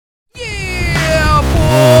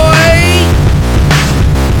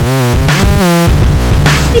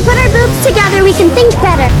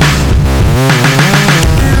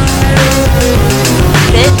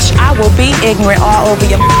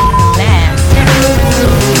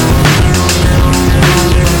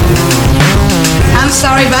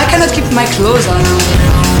sorry, but I cannot keep my clothes on.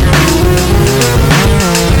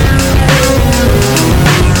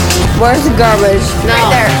 Where's the garbage? No. Right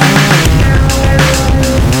there.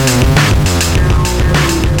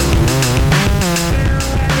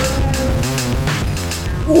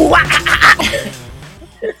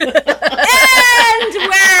 And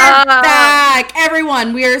we're back,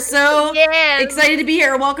 everyone. We are so excited to be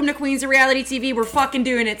here. Welcome to Queens of Reality TV. We're fucking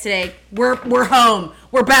doing it today. We're home.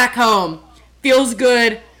 We're back home. Feels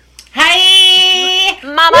good. Hi,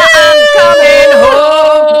 Mama, I'm coming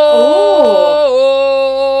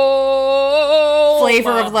home.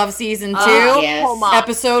 Flavor of Love Season 2, yes.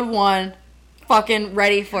 Episode 1. Fucking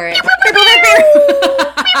ready for it.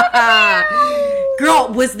 Girl,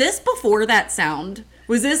 was this before that sound?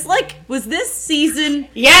 Was this season?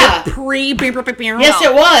 Yeah. Pre? Yes,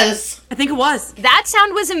 it was. I think it was. That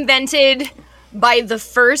sound was invented by the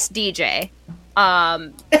first DJ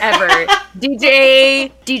ever. DJ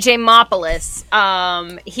Mopolis.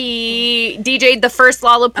 He DJ'd the first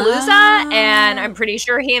Lollapalooza, and I'm pretty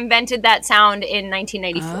sure he invented that sound in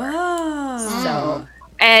 1994. So,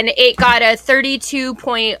 and it got a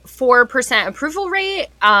 32.4% approval rate,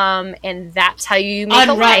 and that's how you make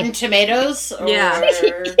a On lie. Rotten Tomatoes? Or... Yeah.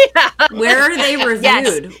 Where are they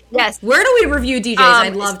reviewed? Yes. Where do we review DJs?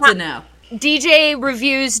 I'd love to know.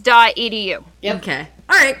 DJreviews.edu. Yep. Okay.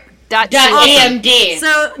 All right. .amd.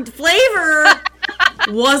 So Flavor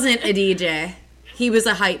wasn't a DJ. He was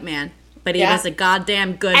a hype man, but he was a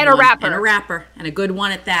goddamn good And one. a rapper. And a rapper. And a good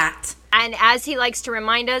one at that. And as he likes to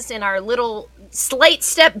remind us in our little slight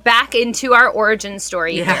step back into our origin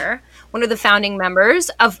story here, one of the founding members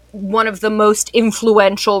of one of the most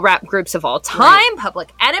influential rap groups of all time,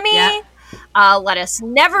 Public Enemy. Yeah. Let us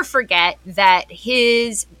never forget that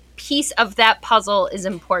his piece of that puzzle is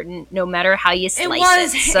important no matter how you slice it. It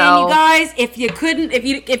was. So, and you guys, if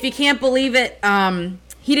you can't believe it,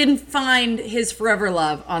 he didn't find his forever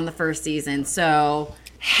love on the first season. So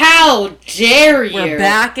How dare you? we're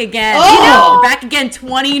back again. Oh! We're back again.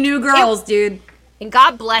 20 new girls, dude. and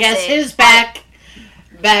God bless Guess it. who's back?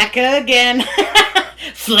 Back again.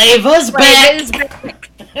 Flavor's back.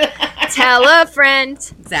 Tell a friend.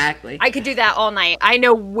 Exactly. I could do that all night. I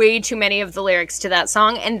know way too many of the lyrics to that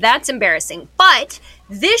song, and that's embarrassing. But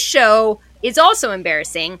this show is also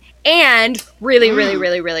embarrassing and really, really,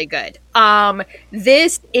 really, really good.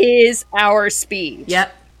 This is our speed.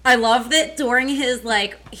 Yep. I love that during his,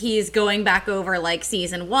 he's going back over,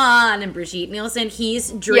 season 1 and Brigitte Nielsen,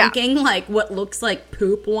 he's drinking, what looks like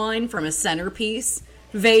poop wine from a centerpiece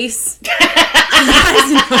vase. You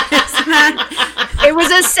guys notice that? It was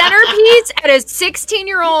a centerpiece at a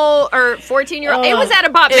 16-year-old or 14-year-old. It was at a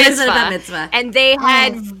bat It was at a mitzvah. bat mitzvah. And they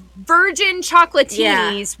had virgin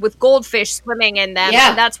chocolatinis with goldfish swimming in them. Yeah.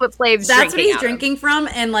 And that's what Flav's That's what drinking he's out of. drinking from.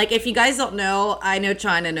 And, if you guys don't know, I know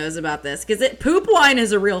China knows about this. Because poop wine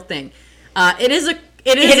is a real thing. It is a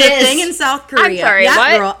thing in South Korea. I'm sorry, yeah,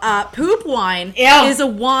 what? girl. Poop wine Ew. is a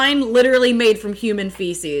wine literally made from human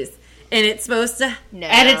feces. And it's supposed to... No.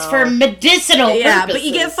 And it's for medicinal Yeah, purposes. but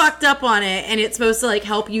you get fucked up on it, and it's supposed to,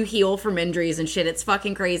 help you heal from injuries and shit. It's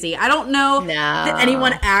fucking crazy. I don't know that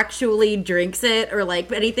anyone actually drinks it or,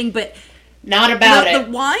 anything, but... Not about The it.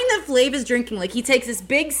 wine that Flav is drinking, he takes this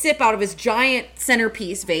big sip out of his giant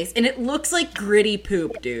centerpiece vase, and it looks like gritty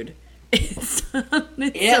poop, dude. It's so gross.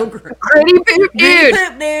 Pretty poop, Gritty dude.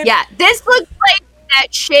 poop, dude. Yeah, this looks like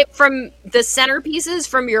that shit from the centerpieces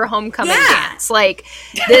from your homecoming dance. This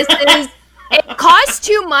is... It costs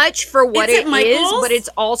too much for what It's it at Michael's? is, but it's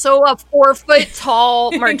also a 4-foot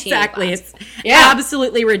tall martini Exactly. glass. It's Yeah.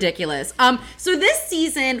 absolutely ridiculous. So this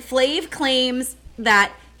season, Flav claims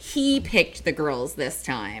that he picked the girls this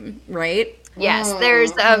time, right? Yes,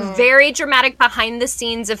 there's a very dramatic behind the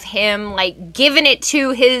scenes of him giving it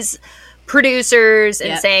to his producers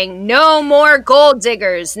and saying, no more gold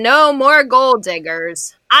diggers, no more gold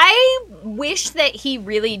diggers. I wish that he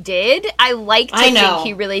really did. I like to think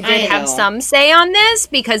he really did have some say on this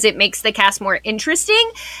because it makes the cast more interesting.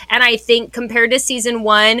 And I think compared to season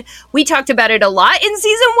 1, we talked about it a lot in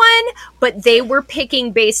season 1, but they were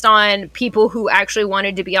picking based on people who actually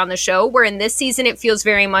wanted to be on the show, where in this season it feels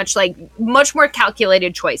very much much more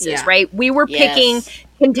calculated choices, right? We were picking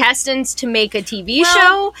contestants to make a TV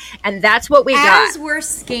show, and that's what we got. As we're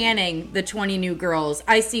scanning the 20 new girls,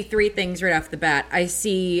 I see 3 things right off the bat. I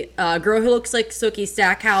see a girl who looks like Sookie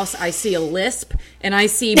Stackhouse, I see a lisp, and I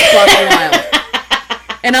see Buck Wild.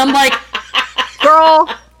 And I'm like, Girl,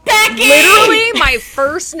 Becky! literally my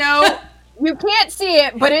first note, you can't see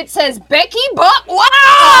it, but it says Becky Buck. Wow!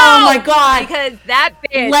 Oh my god. Because that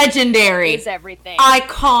bitch Legendary. is everything.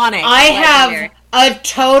 Iconic. I Legendary. have a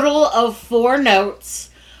total of 4 notes.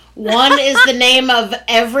 One is the name of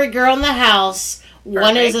every girl in the house.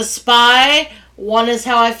 One is a spy. One is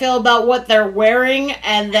how I feel about what they're wearing,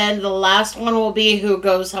 and then the last one will be who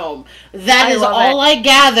goes home. That is all I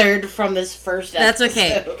gathered from this first episode. That's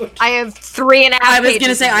okay. I have 3.5 I was pages going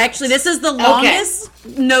to say, of notes. this is the longest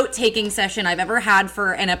note-taking session I've ever had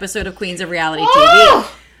for an episode of Queens of Reality TV.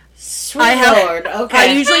 Oh, sweet Lord. Okay. I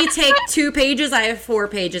usually take 2 pages. I have 4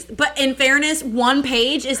 pages. But in fairness, 1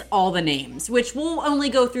 page is all the names, which we'll only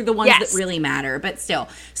go through the ones that really matter, but still.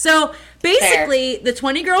 So basically, the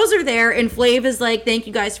 20 girls are there, and Flav is like, thank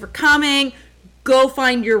you guys for coming. Go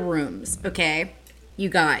find your rooms, okay? You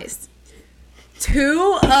guys.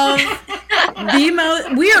 2 of the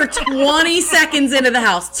most... We are 20 seconds into the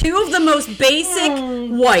house. 2 of the most basic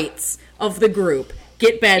whites of the group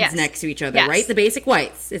get beds next to each other, right? The basic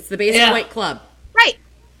whites. It's the basic white club. Right.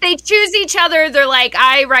 They choose each other. They're like,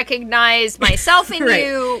 I recognize myself in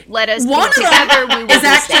you. Let us be together. We will is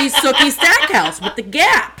actually Sookie Stackhouse with the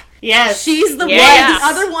gap. Yes. She's the one. The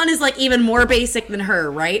other one is like even more basic than her,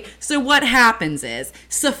 right? So what happens is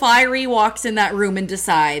Sapphire walks in that room and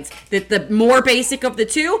decides that the more basic of the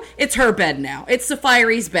 2, it's her bed now. It's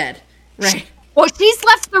Sapphire's bed, right? Well, she's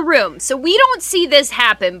left the room, so we don't see this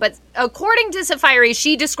happen, but according to Sapphire,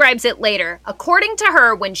 she describes it later. According to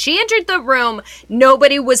her, when she entered the room,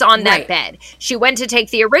 nobody was on that bed. She went to take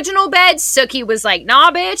the original bed. Sookie was like,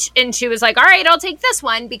 nah, bitch. And she was like, all right, I'll take this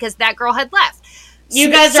one because that girl had left. You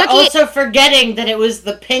guys are also forgetting that it was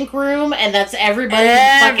the pink room, and that's everybody's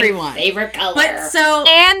fucking favorite color.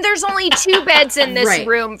 And there's only 2 beds in this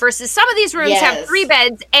room versus some of these rooms have 3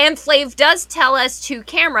 beds. And Flav does tell us to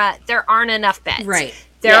camera there aren't enough beds. Right.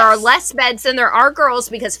 There are less beds than there are girls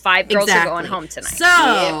because 5 girls are going home tonight.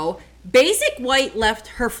 So Basic White left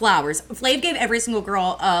her flowers. Flav gave every single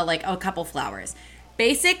girl like a couple flowers.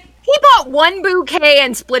 Basic. He bought 1 bouquet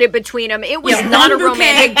and split it between them. It was not a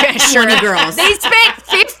romantic gesture. 20 girls. They spent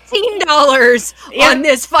 $15 on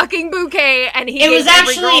this fucking bouquet, and it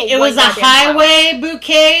was a highway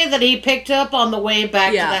bouquet that he picked up on the way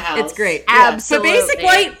back to the house. It's great. Absolutely. So Basic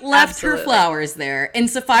White left her flowers there, and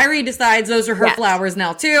Sapphire decides those are her flowers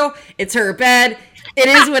now too. It's her bed. It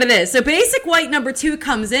is what it is. So Basic White number 2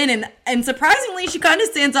 comes in, and surprisingly, she kind of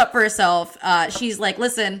stands up for herself. She's like,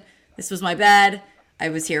 listen, this was my bed. I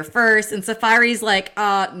was here first. And Sapphire's like,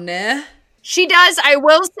 nah. She does. I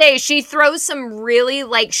will say she throws some really,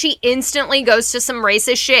 she instantly goes to some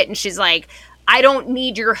racist shit. And she's like, I don't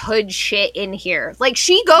need your hood shit in here.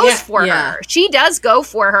 She goes for her. She does go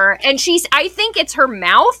for her. And I think it's her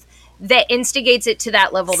mouth that instigates it to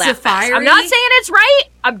that level that fast. I'm not saying it's right.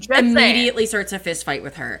 I'm just immediately starts a fist fight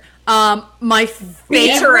with her. My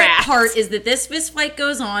favorite part is that this fist fight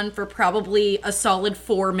goes on for probably a solid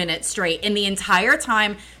 4 minutes straight. And the entire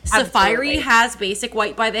time, Sapphire has Basic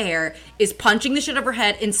White by the hair, is punching the shit out of her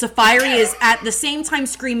head, and Sapphire is at the same time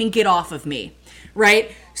screaming, get off of me.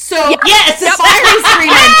 Right? So, Sapphire's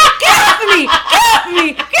screaming, get off of me! Get off of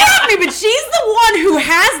me! Get off of me! But she's the one who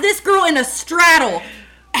has this girl in a straddle,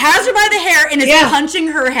 has her by the hair, and is punching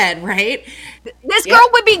her head, right? This girl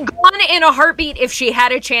would be gone in a heartbeat if she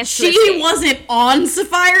had a chance to escape. She wasn't on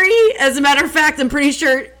Sapphire. As a matter of fact, I'm pretty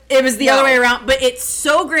sure it was the other way around. But it's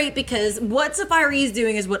so great because what Sapphire is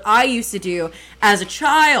doing is what I used to do as a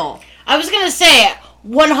child. I was going to say,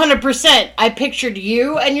 100%. I pictured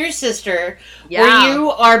you and your sister where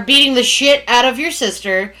you are beating the shit out of your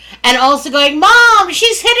sister and also going, Mom,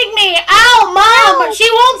 she's hitting me. Ow, Mom, she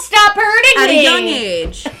won't stop hurting me. At a young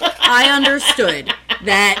age, I understood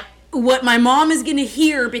that what my mom is going to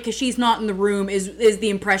hear because she's not in the room is the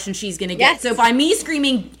impression she's going to get. So by me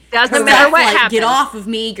screaming, doesn't matter what happens. Get off of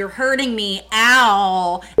me, you're hurting me,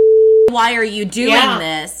 ow, why are you doing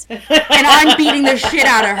this? And I'm beating the shit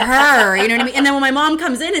out of her, you know what I mean? And then when my mom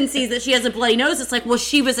comes in and sees that she has a bloody nose, it's like, well,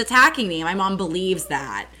 she was attacking me. My mom believes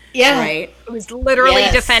that. Yeah. Right? I was literally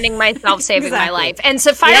defending myself, saving my life. And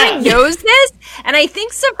Sapphire knows this. And I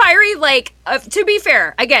think Sapphire, to be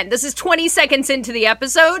fair, again, this is 20 seconds into the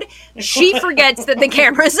episode. She forgets that the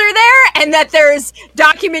cameras are there and that there's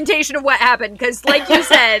documentation of what happened. Because, like you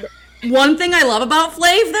said... One thing I love about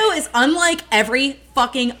Flav, though, is unlike every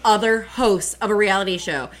fucking other host of a reality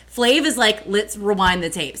show, Flav is like, let's rewind the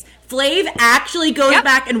tapes. Flav actually goes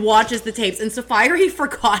back and watches the tapes, and Sapphire, he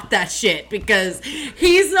forgot that shit because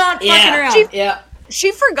he's not fucking around.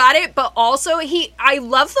 She forgot it, but also I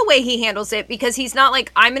love the way he handles it because he's not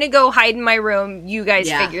like, I'm going to go hide in my room. You guys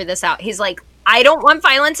figure this out. He's like, I don't want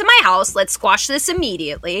violence in my house. Let's squash this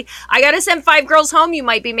immediately. I got to send 5 girls home. You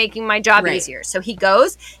might be making my job easier. So he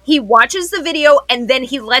goes, he watches the video, and then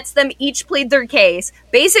he lets them each plead their case.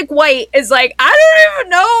 Basic White is like, I don't even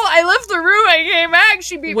know. I left the room. I came back.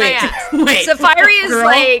 time she beat my ass. Wait. Sapphire is Girl,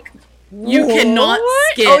 like, you cannot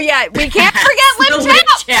what? skip. Oh yeah, we can't forget the lip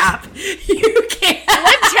tap. You can't.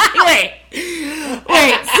 Lip tap.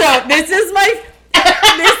 Wait. So this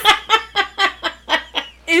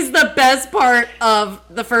is the best part of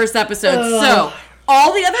the first episode. So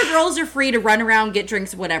all the other girls are free to run around, get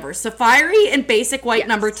drinks, whatever. Safari and Basic White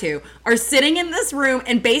number 2 are sitting in this room,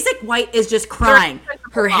 and Basic White is just crying.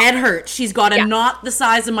 Her head hurts. She's got a knot the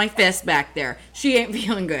size of my fist back there. She ain't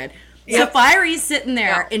feeling good. Safari's sitting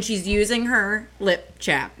there, and she's using her lip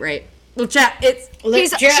chap, right? Lip chap.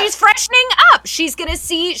 She's freshening up. She's gonna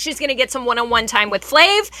get some one-on-one time with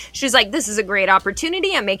Flav. She's like, this is a great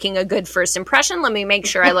opportunity. I'm making a good first impression. Let me make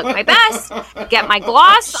sure I look my best. Get my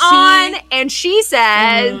gloss on. And she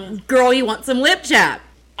says, girl, you want some lip chap?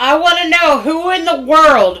 I want to know who in the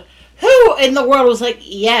world was like,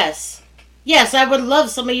 yes, I would love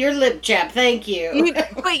some of your lip chap. Thank you.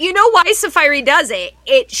 But you know why Sapphire does it?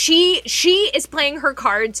 She is playing her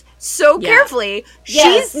cards so carefully.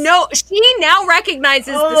 Yes. She now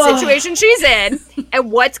recognizes the situation she's in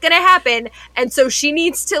and what's going to happen. And so she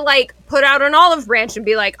needs to like put out an olive branch and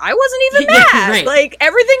be like, I wasn't even mad. Right. Like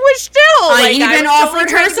everything was chill. I like, even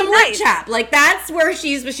offered her some lip nice. chap. Like that's where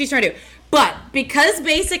she's trying to do. But because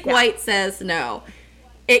Basic White says no,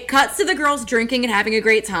 it cuts to the girls drinking and having a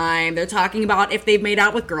great time. They're talking about if they've made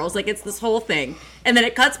out with girls. Like, it's this whole thing. And then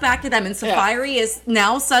it cuts back to them, and Sapphire is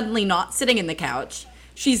now suddenly not sitting in the couch.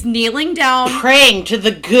 She's kneeling down. Praying to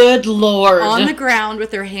the good Lord. On the ground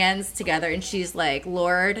with her hands together, and she's like,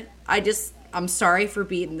 Lord, I'm sorry for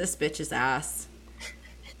beating this bitch's ass.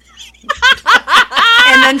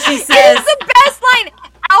 And then she says... It's the best line.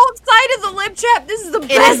 Outside of the lip chap, this is the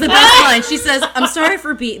best. It is the best line. She says, I'm sorry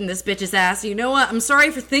for beating this bitch's ass. You know what? I'm sorry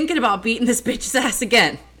for thinking about beating this bitch's ass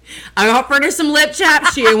again. I offered her some lip chap.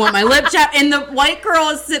 She didn't want my lip chap. And the white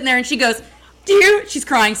girl is sitting there and she goes, she's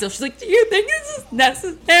crying still. She's like, do you think this is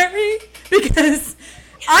necessary? Because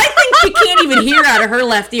I think she can't even hear out of her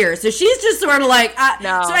left ear. So she's just sort of like,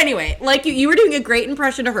 no. So anyway, like you were doing a great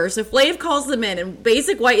impression of her. So Flav calls them in and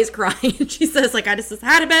Basic White is crying. And she says, like, I just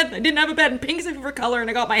had a bed. I didn't have a bed. And pink's my favorite color. And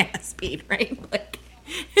I got my ass beat, right? Like,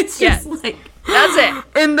 it's just like. That's it.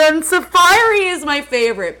 And then Sapphire is my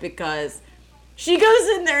favorite because she goes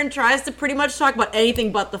in there and tries to pretty much talk about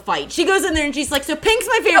anything but the fight. She goes in there and she's like, so pink's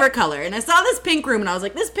my favorite color. And I saw this pink room and I was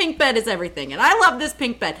like, this pink bed is everything. And I love this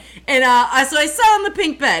pink bed. And so I sat on the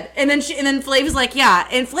pink bed. And then Flav is like, yeah.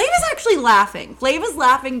 And Flav is actually laughing. Flav is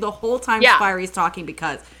laughing the whole time Sapphire is talking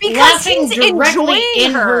because laughing he's directly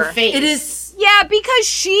in her face. It is. Yeah, because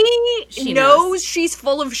she knows she's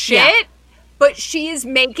full of shit, but she is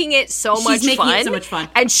making it so much fun.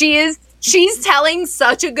 And she's telling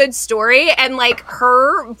such a good story, and like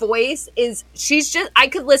her voice is, I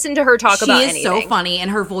could listen to her talk about anything. She is so funny,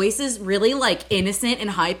 and her voice is really like innocent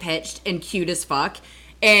and high pitched and cute as fuck.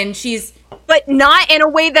 And but not in a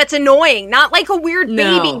way that's annoying, not like a weird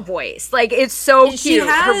baby voice. Like it's so cute. She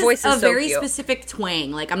has her voice is a very specific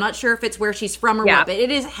twang. Like I'm not sure if it's where she's from or what, but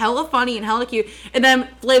it is hella funny and hella cute. And then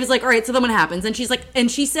Flav is like, all right, so then what happens? And she's like,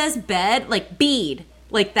 and she says bed, like bead.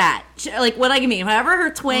 Like that. Like what I mean. However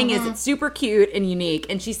her twang is, it's super cute and unique.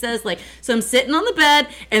 And she says like, so I'm sitting on the bed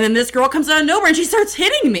and then this girl comes out of nowhere and she starts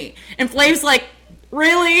hitting me. And Flav's like,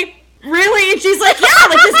 really? Really? And she's like, yeah,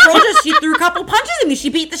 like this girl she threw a couple punches at me. She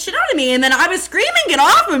beat the shit out of me. And then I was screaming, get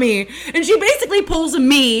off of me. And she basically pulls a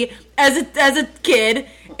me as a kid.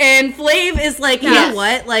 And Flav is like, you know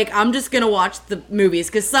what? Like, I'm just going to watch the movies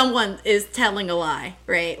because someone is telling a lie,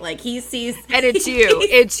 right? Like, he sees... And it's you.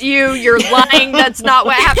 It's you. You're lying. That's not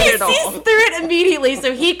what happened at all. He sees through it immediately.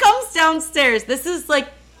 So he comes downstairs. This is, like,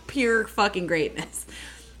 pure fucking greatness.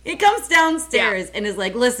 He comes downstairs and is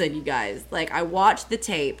like, listen, you guys. Like, I watched the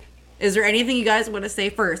tape. Is there anything you guys want to say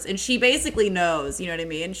first? And she basically knows, you know what I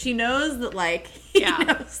mean? She knows that, like, he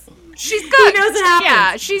knows... She's good. He knows it happens.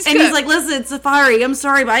 Yeah, she's and good. He's like, listen, Safari, I'm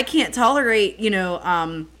sorry, but I can't tolerate,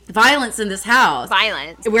 violence in this house.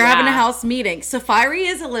 Violence. We're having a house meeting. Safari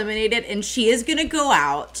is eliminated, and she is going to go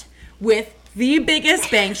out with the biggest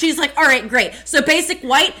bang. She's like, all right, great. So Basic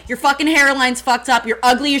White, your fucking hairline's fucked up. You're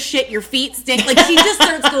ugly as shit. Your feet stink. Like, she just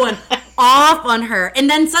starts going off on her. And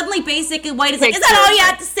then suddenly Basic White is like, is that all you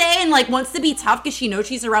have to say? And, like, wants to be tough because she knows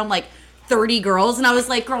she's around, like, 30 girls. And I was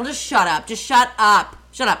like, girl, just shut up. Just shut up.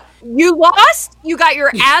 Shut up. You lost. You got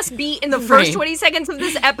your ass beat in the first 20 seconds of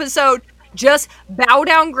this episode. Just bow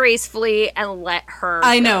down gracefully and let her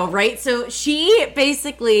I know, right? So she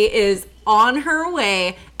basically is on her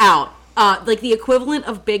way out. Like the equivalent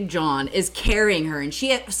of Big John is carrying her, and she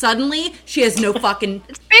has no fucking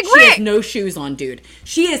has no shoes on, dude.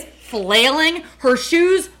 She is flailing, her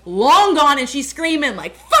shoes long gone, and she's screaming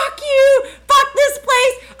like, fuck you, fuck this place,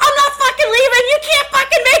 can't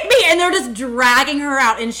fucking make me. And they're just dragging her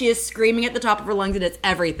out, and she is screaming at the top of her lungs, and it's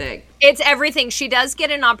everything. It's everything. She does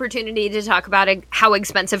get an opportunity to talk about how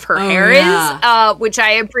expensive her hair is, which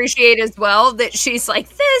I appreciate as well, that she's like,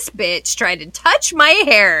 this bitch tried to touch my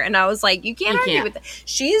hair. And I was like, you can't argue with that.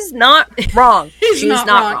 She's not wrong. She's not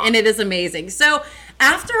wrong. And it is amazing. So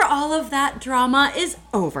after all of that drama is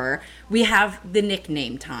over, we have the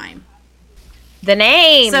nickname time. The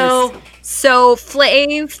names. So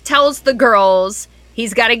Flav tells the girls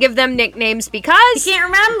he's got to give them nicknames because he can't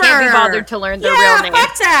remember. He can't be bothered to learn their real names.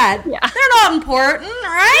 Fuck that. Yeah. They're not important,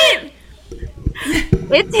 right?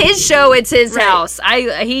 It's his show. It's his house.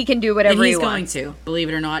 He can do whatever he wants. He's going to. Believe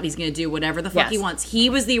it or not, he's going to do whatever the fuck he wants. He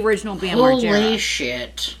was the original Bam Margera. Holy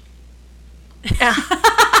shit.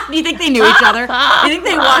 Do you think they knew each other? Do you think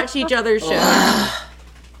they watched each other's shows?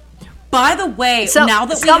 By the way, now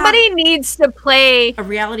that somebody needs to play a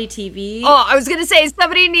reality TV. Oh, I was going to say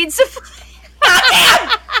somebody needs to play.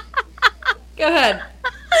 Go ahead.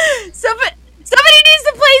 Somebody needs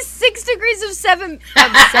to play 6 degrees of 7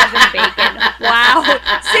 bacon. Wow.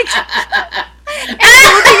 6 and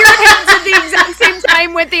holding your hands at the exact same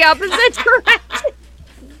time with the opposite direction.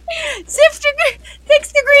 6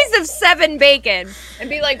 degrees of 7 bacon. And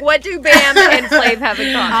be like, what do Bam and Flav have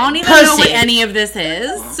in common? I don't even know what any of this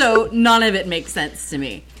is, so none of it makes sense to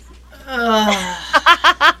me. Like,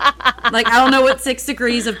 I don't know what 6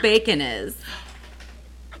 degrees of bacon is.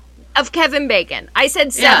 Of Kevin Bacon. I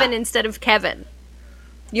said 7 instead of Kevin.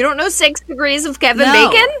 You don't know 6 degrees of Kevin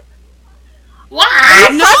Bacon?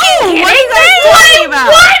 What? No! What are you guys talking about?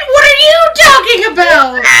 What are you talking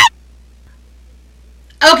about?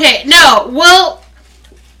 Okay, no,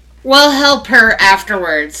 we'll help her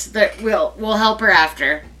afterwards. We'll help her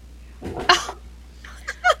after.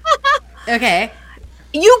 Okay.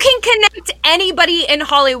 You can connect anybody in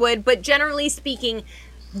Hollywood, but generally speaking,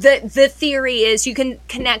 the theory is you can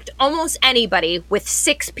connect almost anybody with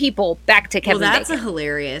 6 people back to Kevin Bacon. Well, that's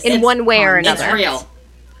hilarious. In one way or another. It's real.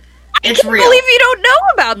 I can't believe you don't know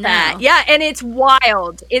about that. Yeah, and it's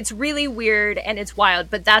wild. It's really weird, and it's wild.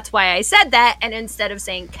 But that's why I said that. And instead of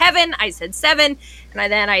saying Kevin, I said 7.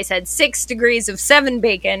 And then I said 6 degrees of 7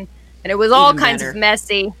 bacon. And it was all kinds of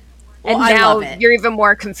messy. Well, and now you're even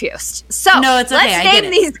more confused. So no, it's okay. Let's name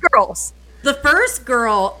these girls. The first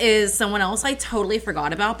girl is someone else I totally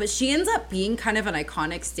forgot about, but she ends up being kind of an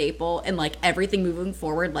iconic staple in like everything moving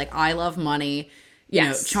forward. Like I Love Money. You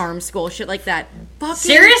know, Charm School, shit like that. Fucking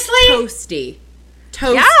seriously? Toasty.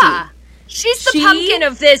 Yeah. She's the pumpkin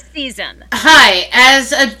of this season. Hi,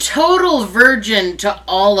 as a total virgin to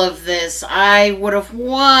all of this, I would have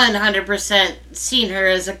 100% seen her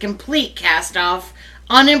as a complete cast-off,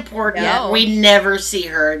 unimportant. No. We never see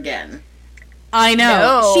her again. I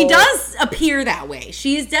know. No. She does appear that way.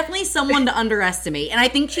 She is definitely someone to underestimate, and I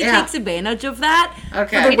think she takes advantage of that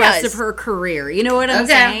for the rest of her career. You know what I'm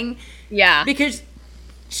saying? Yeah. Because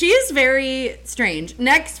she is very strange.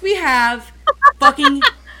 Next, we have fucking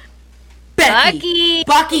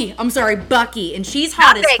Bucky. I'm sorry, Bucky. And she's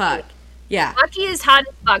hot as fuck. Yeah. Bucky is hot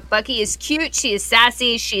as fuck. Bucky is cute. She is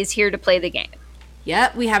sassy. She is here to play the game.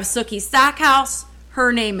 Yep. We have Sookie Stackhouse.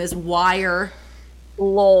 Her name is Wire.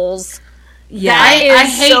 Lols. Yeah. I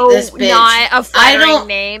hate this bitch. Not a flattering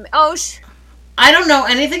name. I don't know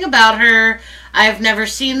anything about her. I've never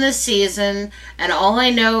seen this season, and all I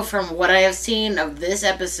know from what I have seen of this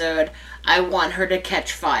episode, I want her to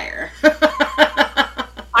catch fire.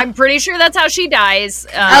 I'm pretty sure that's how she dies.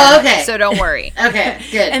 Okay. So don't worry. Okay,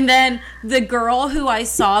 good. And then the girl who I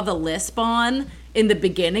saw the lisp on in the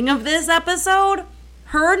beginning of this episode,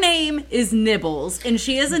 her name is Nibbles, and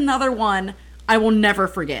she is another one I will never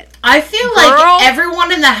forget. I feel like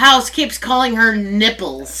everyone in the house keeps calling her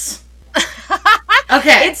Nipples.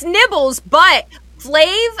 Okay. It's Nibbles, but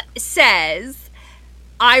Flav says,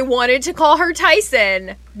 I wanted to call her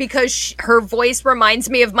Tyson because her voice reminds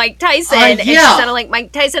me of Mike Tyson. And she sounded like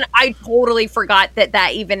Mike Tyson. I totally forgot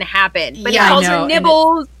that even happened. But he calls her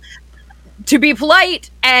Nibbles to be polite.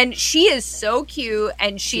 And she is so cute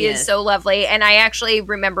and she is so lovely. And I actually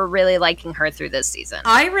remember really liking her through this season.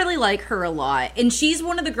 I really like her a lot. And she's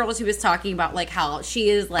one of the girls who was talking about like how she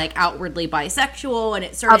is like outwardly bisexual. And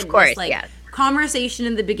it started this like conversation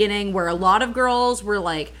in the beginning where a lot of girls were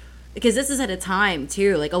like, because this is at a time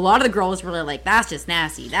too, like a lot of the girls were like, that's just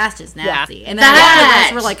nasty, and then a lot of the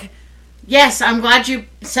girls were like, yes, I'm glad you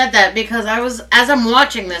said that, because as I'm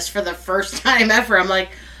watching this for the first time ever, I'm like,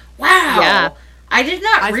 wow, I did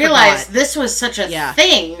not realize this was such a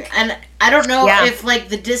thing. And I don't know if like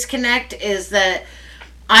the disconnect is that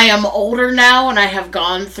I am older now and I have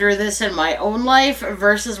gone through this in my own life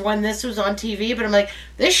versus when this was on TV. But I'm like,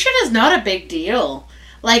 this shit is not a big deal.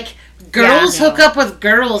 Like, Girls hook up with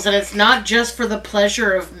girls, and it's not just for the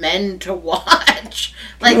pleasure of men to watch.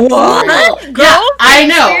 Like, what? Girls I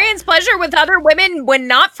know. Experience pleasure with other women when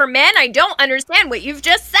not for men? I don't understand what you've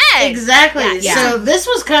just said. Exactly. Yeah. So this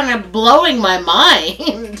was kind of blowing my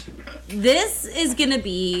mind. This is going to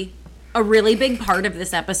be a really big part of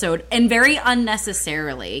this episode, and very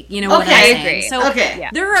unnecessarily. You know what I'm saying? So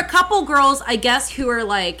there are a couple girls, I guess, who are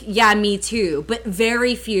like, yeah, me too, but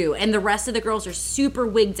very few. And the rest of the girls are super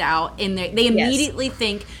wigged out, and they immediately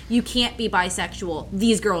think you can't be bisexual.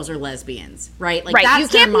 These girls are lesbians, right? Like, that's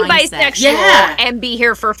you can't be bisexual and be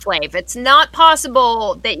here for Flav. It's not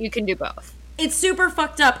possible that you can do both. It's super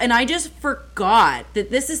fucked up, and I just forgot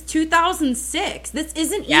that this is 2006. This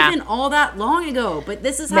isn't even all that long ago, but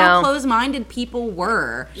this is how closed-minded people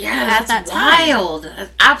were at that time. Wild.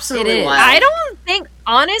 That's absolutely wild. I don't think,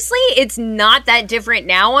 honestly, it's not that different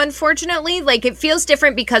now, unfortunately. Like, it feels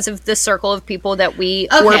different because of the circle of people that we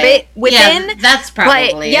orbit within. Yeah, that's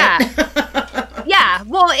probably Yeah,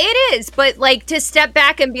 well, it is, but, like, to step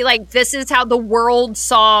back and be like, this is how the world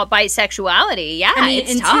saw bisexuality, I mean,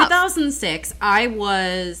 it's in tough. 2006, I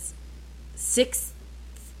was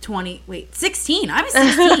 16. I was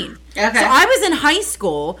 16. So I was in high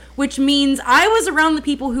school, which means I was around the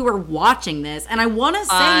people who were watching this, and I want to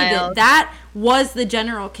say that was the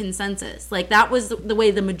general consensus. Like, that was the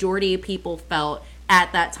way the majority of people felt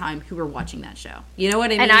at that time who were watching that show. You know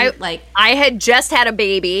what I mean? And I had just had a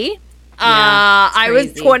baby. I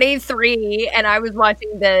was 23 and I was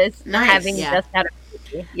watching this having just had a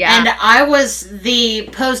baby. Yeah. And I was the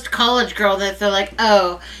post-college girl that they're like,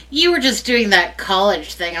 oh, you were just doing that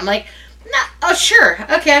college thing. I'm like, no, oh, sure.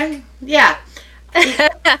 Okay. Yeah.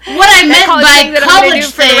 What I meant by college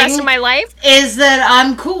thing for the rest of my life is that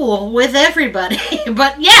I'm cool with everybody.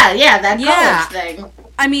 But that college thing.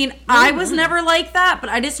 I mean, I was never like that,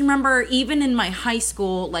 but I just remember even in my high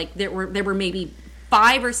school, like there were maybe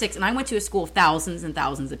 5 or 6, and I went to a school of thousands and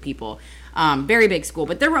thousands of people, very big school,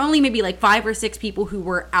 but there were only maybe like 5 or 6 people who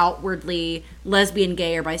were outwardly lesbian,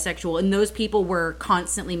 gay, or bisexual, and those people were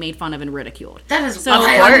constantly made fun of and ridiculed. That is so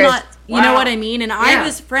I'm not, you know what I mean? And I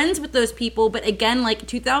was friends with those people, but again, like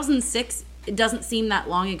 2006, it doesn't seem that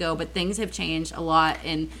long ago, but things have changed a lot,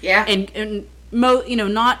 and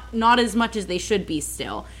not as much as they should be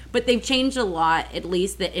still. But they've changed a lot, at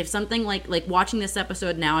least, that if something like watching this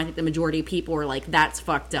episode now, I think the majority of people are like, that's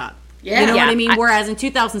fucked up. Yeah. You know what I mean? Whereas in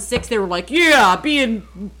 2006, they were like,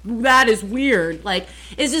 that is weird. Like,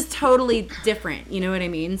 it's just totally different. You know what I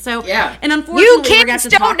mean? So, and unfortunately, you kids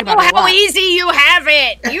don't know how easy you have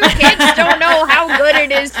it. You kids don't know how good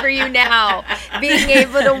it is for you now. Being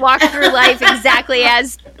able to walk through life exactly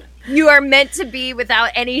as you are meant to be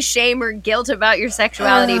without any shame or guilt about your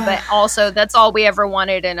sexuality, but also that's all we ever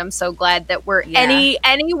wanted, and I'm so glad that we're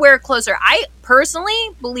anywhere closer. I personally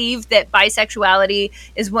believe that bisexuality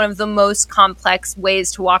is one of the most complex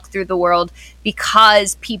ways to walk through the world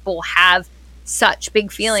because people have such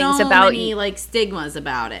big feelings about many, like, stigmas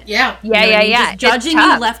about it. Yeah. Just judging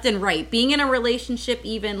you left and right. Being in a relationship,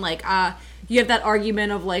 even like you have that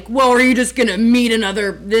argument of like, well, are you just gonna meet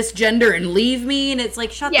this gender and leave me? And it's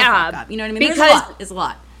like, shut the fuck up. You know what I mean? It's a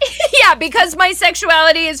lot. Yeah, because my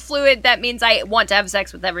sexuality is fluid, that means I want to have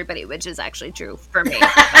sex with everybody, which is actually true for me.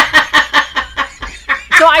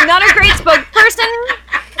 So I'm not a great spokesperson.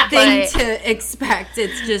 Thing to expect.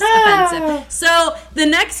 It's just offensive. So the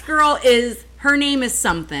next girl her name is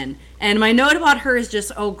something. And my note about her is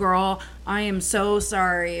just, oh, girl, I am so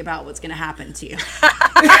sorry about what's going to happen to you.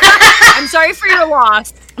 I'm sorry for your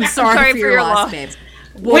loss. I'm sorry for your loss, babe.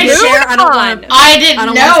 I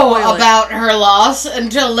didn't know about her loss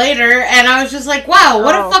until later, and I was just like, wow,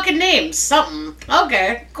 what a fucking name. Something.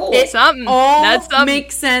 Okay, cool. That's something.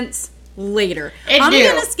 Makes sense later. I'm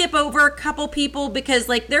going to skip over a couple people because,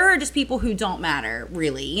 like, there are just people who don't matter,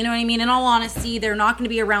 really. You know what I mean? In all honesty, they're not going to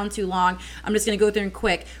be around too long. I'm just going to go through and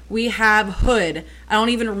quick. We have Hood. I don't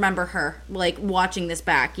even remember her, like, watching this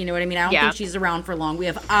back. You know what I mean? I don't think she's around for long. We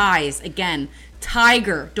have Eyes, again.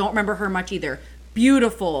 Tiger. Don't remember her much either.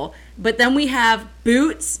 Beautiful. But then we have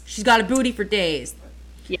Boots. She's got a booty for days.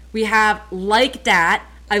 Yeah. We have Like Dat.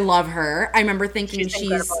 I love her. I remember thinking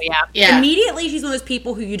she's immediately she's one of those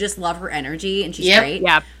people who you just love her energy and she's great.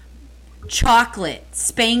 Yeah. Chocolate,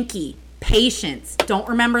 Spanky, Patience. Don't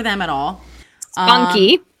remember them at all.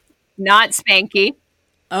 Spunky, not Spanky.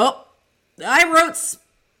 Oh, I wrote.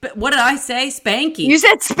 What did I say? Spanky. You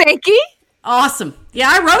said Spanky? Awesome.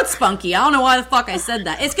 Yeah, I wrote Spunky. I don't know why the fuck I said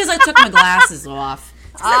that. It's because I took my glasses off.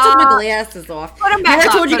 I took my glasses off. Put them back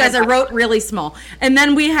I told you guys I wrote really small. And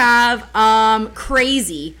then we have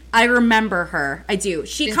Crazy, I remember her. I do.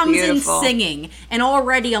 She's comes beautiful. in singing, and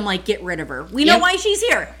already I'm like, get rid of her. We know why she's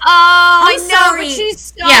here. Oh, I know, sorry. but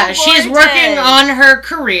she's so she's gorgeous. working on her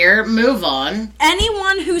career. Move on.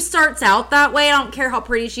 Anyone who starts out that way, I don't care how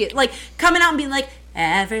pretty she is, like coming out and being like,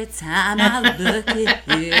 every time I look at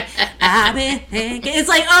you, I've been thinking. It's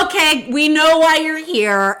like, okay, we know why you're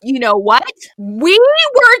here. You know what? We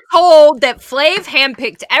were told that Flav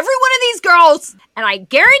handpicked every one of these girls, and I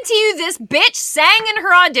guarantee you this bitch sang in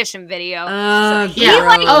her audition video. He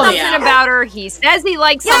liked something about her. He says he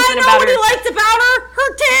likes something about her. I know what he liked about her.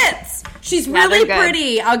 Her tits. She's really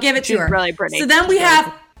pretty. I'll give it to her. She's really pretty. So then we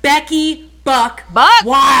have Becky Buck.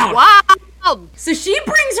 Wow. So she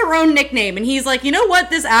brings her own nickname, and he's like, you know what?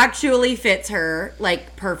 This actually fits her,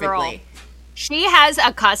 like, perfectly. Girl. She has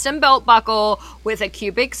a custom belt buckle with a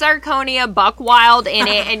cubic zirconia Buck Wild in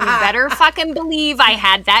it, and you better fucking believe I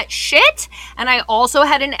had that shit. And I also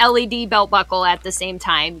had an LED belt buckle at the same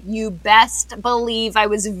time. You best believe I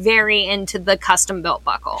was very into the custom belt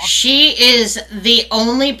buckle. She is the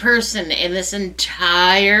only person in this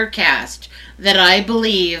entire cast that I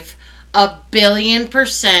believe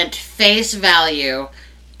 1,000,000,000% face value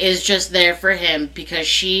is just there for him because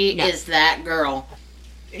she is that girl.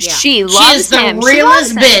 Yeah. She loves him. She is the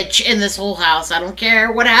realest bitch in this whole house. I don't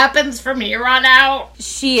care what happens from here on out.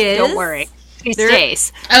 She is. Don't worry. She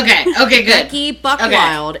stays. Okay, good. Becky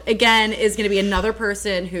Buckwild, again, is going to be another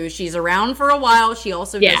person who she's around for a while. She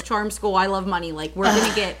also does Charm School, I Love Money. Like, we're going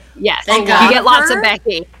to get you get lots of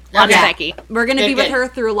Becky. Lots of Becky. We're going to be with her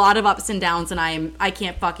through a lot of ups and downs, and I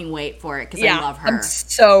can't fucking wait for it because I love her. I'm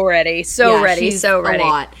so ready. So ready. A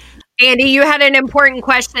lot. Andy, you had an important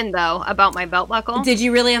question though about my belt buckle. Did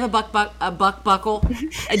you really have a buck buckle?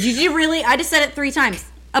 Did you really? I just said it 3 times.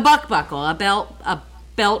 A buck buckle, a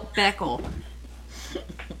belt buckle.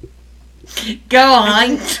 Go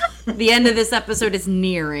on. The end of this episode is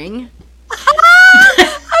nearing. A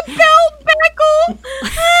belt buckle.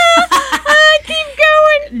 Keep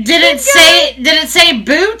going. Did it say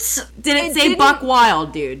boots? Did it say Buck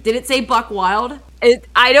Wild, dude? Did it say Buck Wild?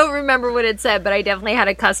 I don't remember what it said, but I definitely had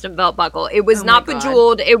a custom belt buckle. It was not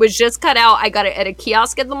bejeweled. It was just cut out. I got it at a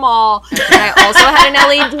kiosk at the mall. And I also had an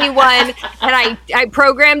LED one. And I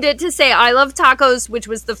programmed it to say, I love tacos, which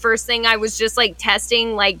was the first thing I was just like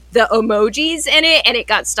testing like the emojis in it. And it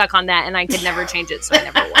got stuck on that and I could never change it. So I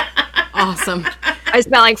never wore it. Awesome. I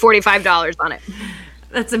spent like $45 on it.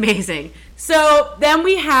 That's amazing. So then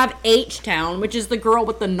we have H-Town, which is the girl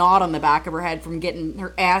with the knot on the back of her head from getting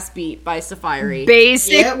her ass beat by Safari.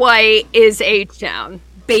 Basic white is H-Town.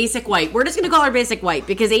 Basic white. We're just going to call her Basic White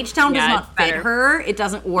because H-Town does not fit her. It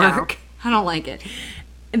doesn't work. No. I don't like it.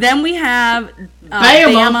 And then we have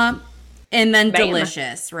Bama and then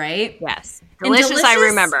Delicious, right? Yes. Delicious, I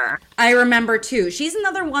remember. I remember too. She's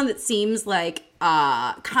another one that seems like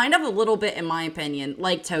kind of a little bit, in my opinion,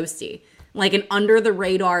 like Toasty. Like an under the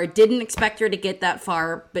radar, didn't expect her to get that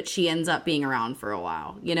far, but she ends up being around for a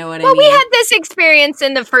while. You know what I mean? Well, we had this experience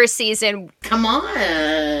in the first season. Come on.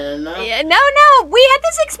 Yeah, no. We had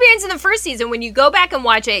this experience in the first season. When you go back and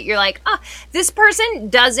watch it, you're like, this person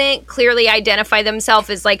doesn't clearly identify themselves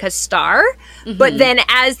as like a star. Mm-hmm. But then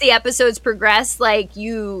as the episodes progress, like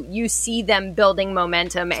you see them building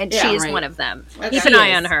momentum, and she is one of them. Okay. Keep an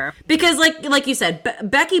eye on her. Because like you said,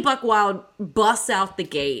 Becky Buckwild busts out the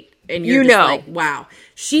gate. And you're just like, wow.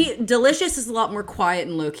 Delicious is a lot more quiet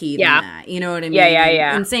and low-key than that. You know what I mean?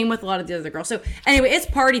 Yeah. And same with a lot of the other girls. So, anyway, it's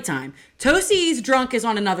party time. Toasie's drunk is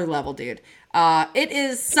on another level, dude. It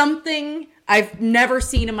is something I've never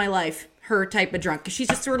seen in my life, her type of drunk. Because she's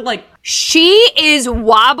just sort of like... She is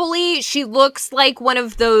wobbly. She looks like one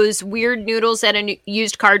of those weird noodles at a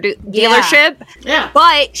used car dealership. Yeah.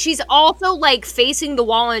 But she's also like facing the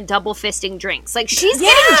wall and double fisting drinks. Like she's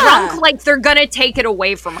getting drunk like they're gonna take it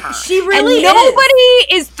away from her. She really is.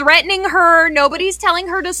 Nobody is threatening her. Nobody's telling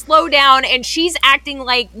her to slow down. And she's acting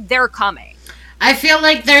like they're coming. I feel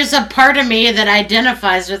like there's a part of me that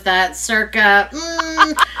identifies with that circa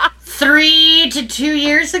 3 to 2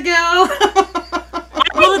 years ago.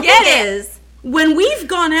 Well, the thing is, when we've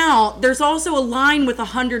gone out, there's also a line with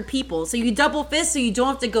 100 people. So you double fist so you don't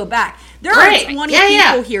have to go back. There are 20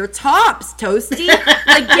 people here, tops, Toasty.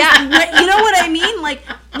 Like, you know what I mean? Like,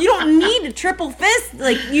 you don't need a triple fist.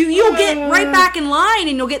 Like, you'll get right back in line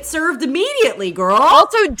and you'll get served immediately, girl.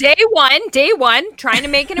 Also, day one, trying to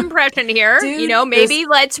make an impression here. Dude, maybe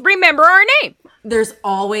let's remember our name. There's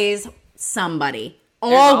always somebody.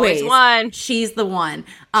 Always one. She's the one.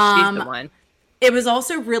 She's the one. It was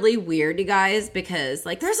also really weird, you guys, because,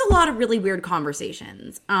 like, there's a lot of really weird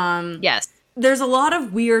conversations. Yes. There's a lot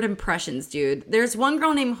of weird impressions, dude. There's one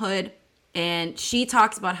girl named Hood, and she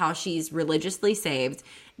talks about how she's religiously saved,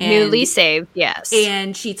 Newly saved, yes.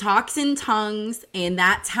 And she talks in tongues, and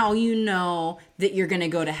that's how you know that you're going to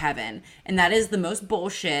go to heaven. And that is the most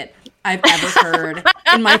bullshit I've ever heard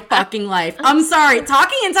in my fucking life. I'm sorry.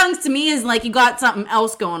 Talking in tongues to me is like you got something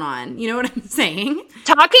else going on. You know what I'm saying?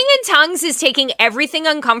 Talking in tongues is taking everything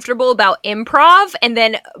uncomfortable about improv and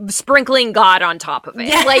then sprinkling God on top of it.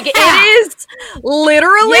 Yeah. Like, it is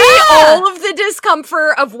literally all of the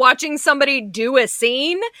discomfort of watching somebody do a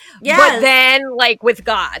scene, but then, like, with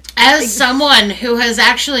God. As someone who has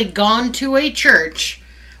actually gone to a church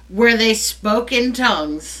where they spoke in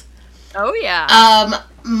tongues, oh, yeah.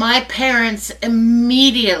 My parents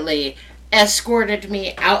immediately escorted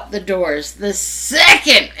me out the doors the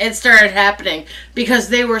second it started happening because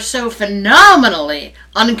they were so phenomenally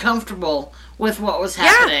uncomfortable with what was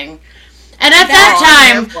happening. And at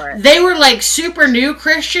that time, they were like super new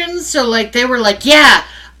Christians, so like they were like, yeah,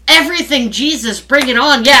 everything Jesus, bring it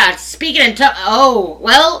on. Yeah, speaking in tongues. Oh,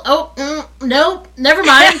 well, no, never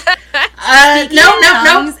mind.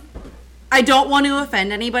 No. I don't want to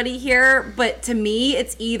offend anybody here, but to me,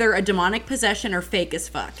 it's either a demonic possession or fake as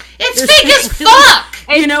fuck. It's fake as fuck!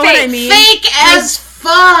 You know what I mean? Fake as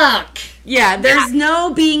fuck! Yeah, there's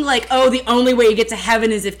no being like, oh, the only way you get to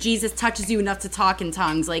heaven is if Jesus touches you enough to talk in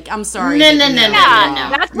tongues. Like, I'm sorry. No.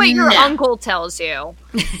 That's what your uncle tells you.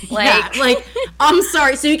 Like, I'm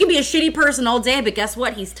sorry. So you can be a shitty person all day, but guess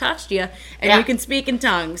what? He's touched you, and you can speak in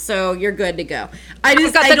tongues, so you're good to go. I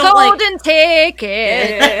got the golden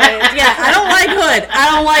ticket. I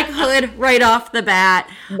don't like Hood right off the bat.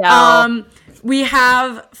 No. We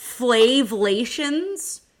have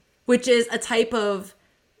flavlations, which is a type of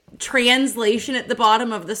translation at the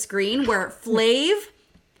bottom of the screen where Flav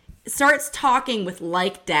starts talking with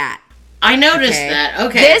like dat. I noticed that.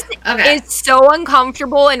 Okay. This is so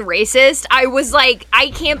uncomfortable and racist. I was like,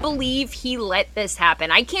 I can't believe he let this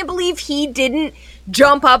happen. I can't believe he didn't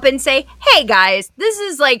jump up and say, hey guys, this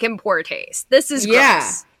is like in poor taste. This is gross.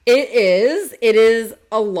 Yeah, it is. It is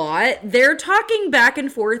a lot. They're talking back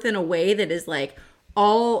and forth in a way that is like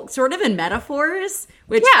all sort of in metaphors,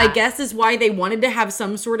 which I guess is why they wanted to have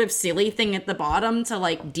some sort of silly thing at the bottom to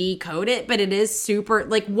like decode it, but it is super,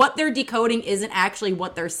 like what they're decoding isn't actually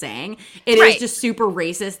what they're saying. It is just super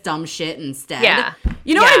racist, dumb shit instead. Yeah.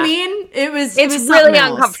 You know what I mean? It's really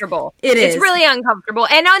uncomfortable. It's really uncomfortable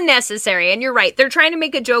and unnecessary. And you're right. They're trying to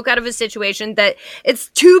make a joke out of a situation that it's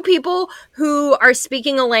two people who are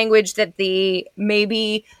speaking a language that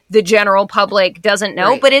maybe the general public doesn't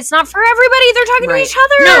know, but it's not for everybody. They're talking to each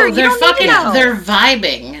other. No, they're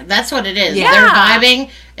vibing. That's what it is. Yeah. They're vibing.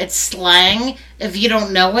 It's slang. If you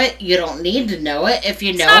don't know it, you don't need to know it. If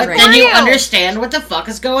you know it, then you understand what the fuck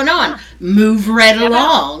is going on. Move right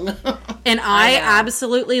along. And I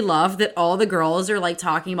absolutely love that all the girls are like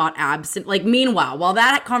talking about abstinence. Like, meanwhile, while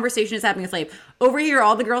that conversation is happening, it's like over here,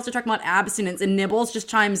 all the girls are talking about abstinence, and Nibbles just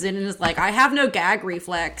chimes in and is like, I have no gag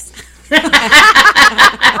reflex.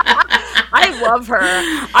 I love her.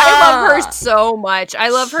 I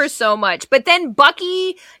love her so much. But then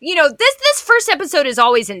Bucky, you know, this first episode is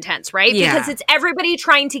always intense, right? Yeah. Because it's everybody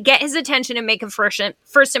trying to get his attention and make a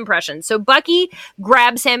first impression. So Bucky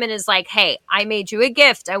grabs him and is like, hey, I made you a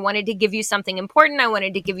gift. I wanted to give you something important. I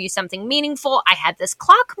wanted to give you something meaningful. I had this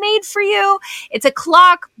clock made for you. It's a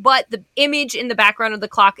clock, but the image in the background of the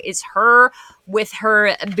clock is her with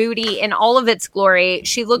her booty in all of its glory.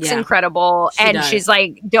 She looks incredible. She's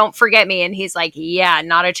like, don't forget me. And he's like, yeah,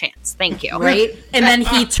 not a chance. Thank you. Right? And then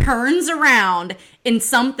he turns around and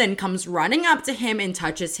something comes running up to him and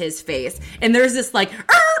touches his face. And there's this like,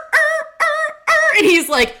 and he's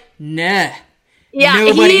like, nah. Yeah,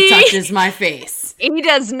 nobody touches my face. He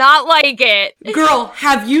does not like it. Girl,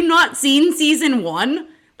 have you not seen season 1?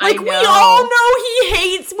 Like, we all know he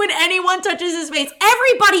hates when anyone touches his face.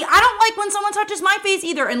 Everybody, I don't like when someone touches my face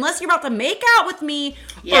either. Unless you're about to make out with me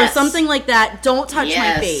or something like that, don't touch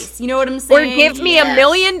my face. You know what I'm saying? Or give me $1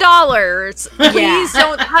 million. Please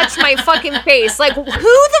don't touch my fucking face. Like, who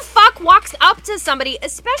the fuck walks up to somebody,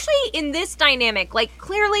 especially in this dynamic? Like,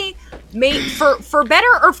 clearly, for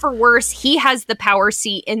better or for worse, he has the power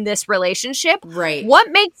seat in this relationship. Right. What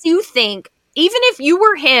makes you think, even if you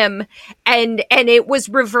were him and it was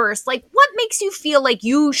reversed, like, what makes you feel like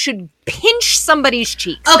you should pinch somebody's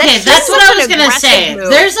cheeks? Okay, that's what I was going to say. Move.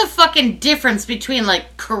 There's a fucking difference between,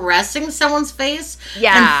 like, caressing someone's face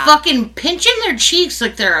and fucking pinching their cheeks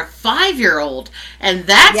like they're a 5-year-old. And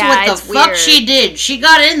that's what the fuck weird. She did. She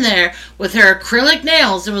got in there with her acrylic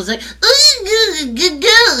nails and was like,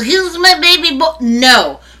 oh, here's my baby boy.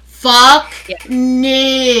 No. Fuck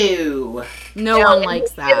no. No one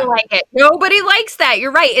likes that. Like it. Nobody likes that.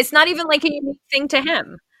 You're right. It's not even like a unique thing to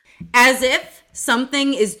him. As if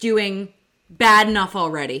something is doing bad enough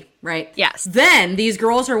already, right? Yes. Then these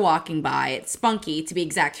girls are walking by. It's Spunky, to be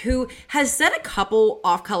exact, who has said a couple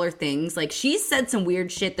off-color things. Like, she's said some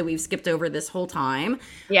weird shit that we've skipped over this whole time.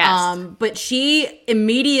 Yes. But she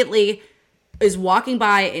immediately is walking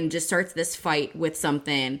by and just starts this fight with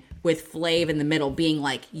something with Flav in the middle being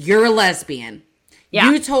like, you're a lesbian.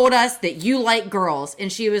 Yeah. You told us that you like girls.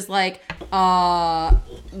 And she was like,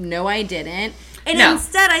 no, I didn't. And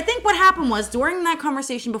instead, I think what happened was during that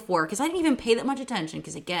conversation before, because I didn't even pay that much attention,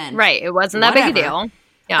 because again... Right, it wasn't that big a deal.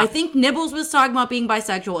 Yeah. I think Nibbles was talking about being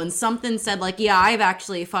bisexual, and something said, like, yeah, I've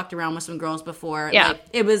actually fucked around with some girls before. Yeah. Like,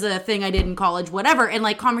 it was a thing I did in college, whatever. And,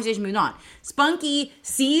 like, conversation moved on. Spunky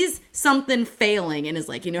sees something failing and is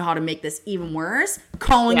like, you know how to make this even worse?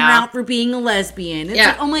 Calling her out for being a lesbian. It's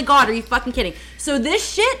like, oh my God, are you fucking kidding? So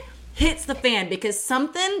this shit hits the fan because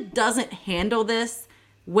something doesn't handle this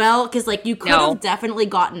well, because, like, you could have definitely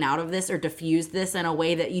gotten out of this or diffused this in a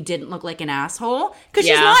way that you didn't look like an asshole. Because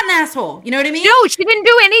she's not an asshole. You know what I mean? No, she didn't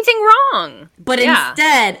do anything wrong. But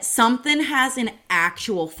instead, something has an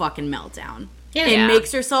actual fucking meltdown. Yeah. And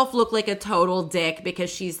makes herself look like a total dick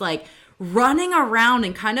because she's, like, running around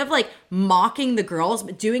and kind of, like, mocking the girls,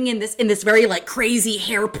 but doing in this very, like, crazy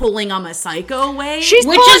hair-pulling I'm a psycho way. She's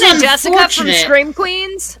pulling a Jessica from Scream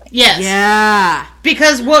Queens. Yes. Yeah.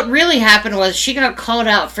 Because what really happened was she got called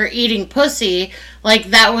out for eating pussy.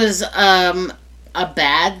 Like, that was, a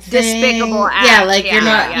bad thing. Despicable act. Yeah, like,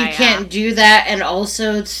 you can't do that and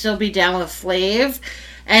also still be down with Flav.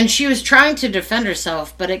 And she was trying to defend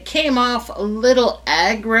herself, but it came off a little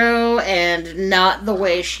aggro and not the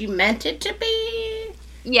way she meant it to be.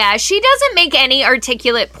 Yeah, she doesn't make any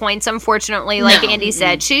articulate points, unfortunately, like Andy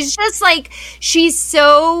said. She's just, like, she's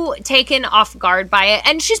so taken off guard by it.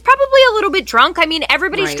 And she's probably a little bit drunk. I mean,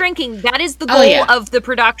 everybody's drinking. That is the goal of the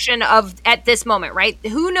production at this moment, right?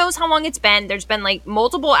 Who knows how long it's been? There's been, like,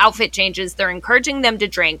 multiple outfit changes. They're encouraging them to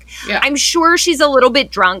drink. Yeah. I'm sure she's a little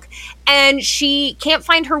bit drunk. And she can't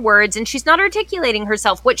find her words, and she's not articulating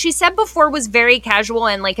herself. What she said before was very casual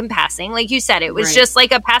and, like, in passing. Like you said, it was just,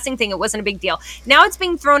 like, a passing thing. It wasn't a big deal. Now it's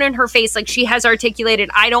being thrown in her face like she has articulated,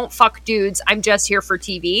 I don't fuck dudes, I'm just here for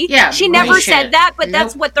TV. Yeah, she never said that, but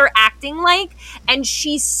that's what they're acting like. And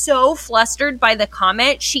she's so flustered by the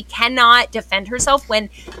comment, she cannot defend herself when,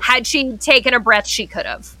 had she taken a breath, she could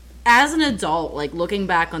have. As an adult, like, looking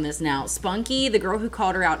back on this now, Spunky, the girl who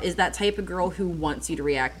called her out, is that type of girl who wants you to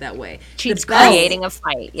react that way. She's creating a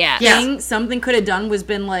fight, Something could have done was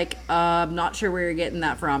been like, I'm not sure where you're getting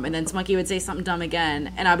that from. And then Spunky would say something dumb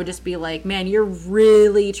again, and I would just be like, man, you're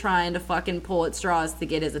really trying to fucking pull at straws to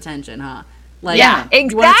get his attention, huh? Like, exactly.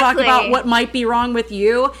 You want to talk about what might be wrong with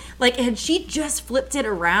you? Like, had she just flipped it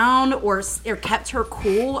around or kept her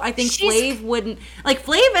cool, I think Flav wouldn't... Like,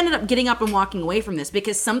 Flav ended up getting up and walking away from this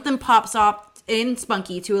because something pops off in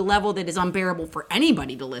Spunky to a level that is unbearable for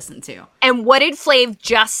anybody to listen to. And what did Flav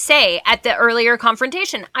just say at the earlier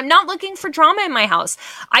confrontation? I'm not looking for drama in my house.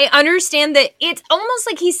 I understand that it's almost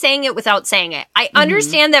like he's saying it without saying it. I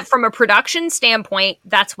understand that from a production standpoint,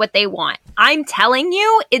 that's what they want. I'm telling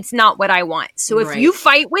you, it's not what I want. So if you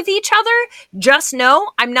fight with each other, just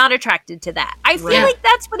know I'm not attracted to that. I feel like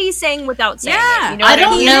that's what he's saying without saying it. You know I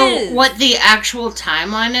don't know what the actual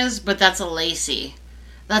timeline is, but that's a Lacey.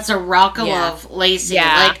 That's a Rock-a-Love Lacey.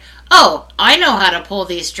 Yeah. Like, oh, I know how to pull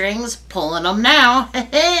these strings. Pulling them now.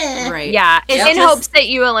 Right. Yeah. In hopes that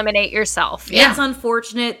you eliminate yourself. Yeah. It's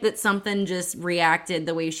unfortunate that something just reacted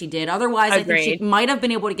the way she did. Otherwise, I think she might have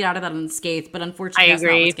been able to get out of that unscathed, but unfortunately, that's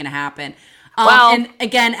not what's going to happen. And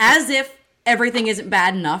again, as if everything isn't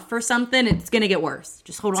bad enough for something, it's going to get worse.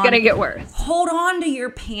 Just hold on. It's going to get worse. Hold on to your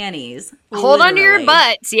panties. Hold on to your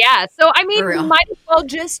butts. Yeah. So, I mean, we might as well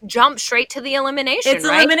just jump straight to the elimination, It's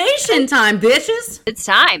elimination time, bitches. It's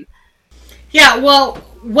time. Yeah, well,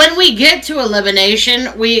 when we get to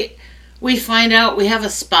elimination, we find out we have a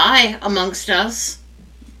spy amongst us.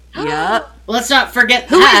 Yep. Let's not forget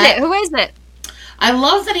Who is it? I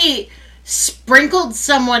love that he sprinkled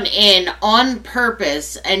someone in on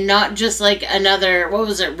purpose and not just like another, what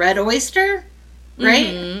was it, Red Oyster? Right?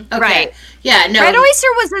 Mm-hmm. Okay. Right. Yeah, no. Red Oyster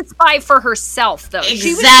was a spy for herself, though. Exactly.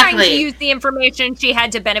 She was trying to use the information she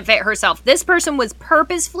had to benefit herself. This person was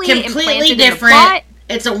purposefully completely implanted different. In the plot.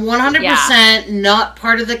 It's a 100% not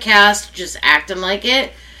part of the cast, just acting like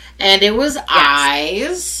it. And it was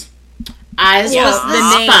Eyes. Eyes was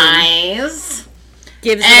the spies.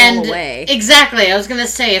 Gives it all away. Exactly. I was going to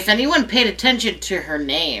say, if anyone paid attention to her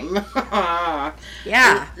name, that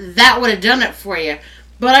would have done it for you.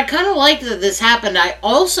 But I kind of like that this happened. I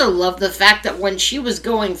also love the fact that when she was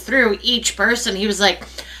going through each person, he was like,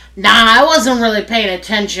 nah, I wasn't really paying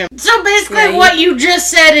attention. So basically what you just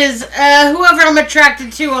said is, whoever I'm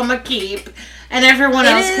attracted to, I'm going to keep. and everyone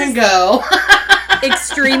else can go.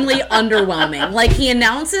 Extremely underwhelming. Like, he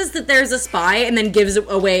announces that there's a spy and then gives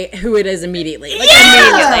away who it is immediately. Like,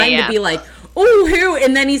 trying to be like, oh, who?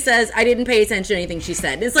 And then he says, I didn't pay attention to anything she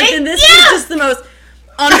said. It's like, and this is just the most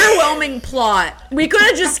underwhelming plot. We could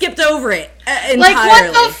have just skipped over it entirely. Like,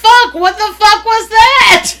 what the fuck? What the fuck was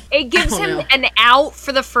that? It gives him an out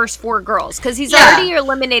for the first 4 girls because he's already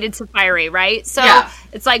eliminated Sapphire, right? So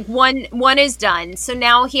it's like one is done. So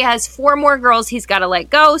now he has 4 more girls he's got to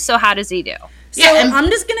let go. So how does he do? So I'm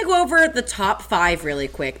just going to go over the top 5 really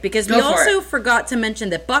quick because we also forgot to mention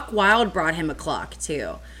that Buck Wild brought him a clock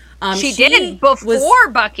too. She did before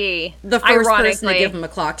Bucky, the first person to give him a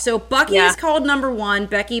clock. So Bucky is called number 1.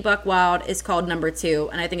 Becky Buck Wild is called number 2.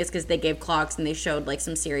 And I think it's because they gave clocks and they showed like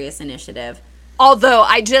some serious initiative. Although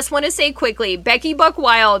I just want to say quickly, Becky Buck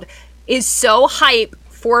Wild is so hype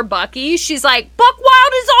for Bucky. She's like, Buck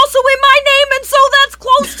Wild is also in my name, and so that's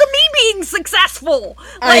close to me being successful.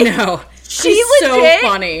 Like, I know. She's so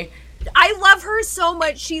funny. I love her so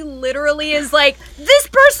much. She literally is like, this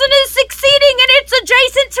person is succeeding and it's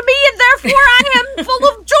adjacent to me and therefore I am full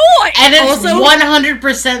of joy. And it's also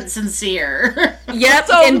 100% sincere. Yep,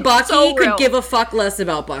 and Bucky could give a fuck less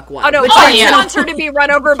about Buck Wild. Oh, no, she wants her to be run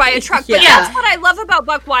over by a truck. But that's what I love about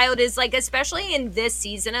Buck Wild is, like, especially in this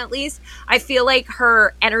season at least, I feel like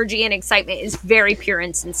her energy and excitement is very pure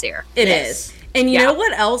and sincere. It is. And you know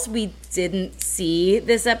what else we didn't see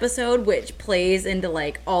this episode, which plays into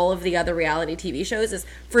like all of the other reality TV shows, is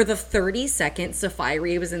for the 30 seconds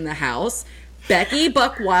Sapphire was in the house, Becky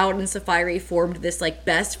Buck Wild and Sapphire formed this like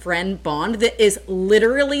best friend bond that is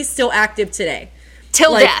literally still active today.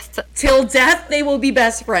 Till death. Till death, they will be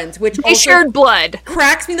best friends, which they shared blood.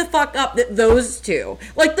 Cracks me the fuck up that those two,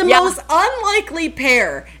 like the most unlikely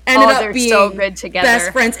pair, ended up being so good together.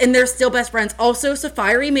 Best friends, and they're still best friends. Also,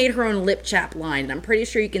 Sapphire made her own lip chap line. I'm pretty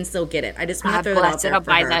sure you can still get it. I just want to throw that out there. I'll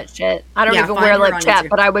buy that shit. I don't even wear lip chap,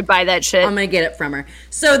 but I would buy that shit. I'm gonna get it from her.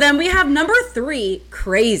 So then we have number 3,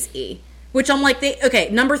 Crazy. Which I'm like,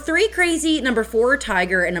 number 3, Crazy, number 4,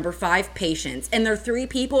 Tiger, and number 5, Patience. And they're 3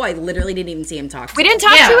 people I literally didn't even see him talk to. We didn't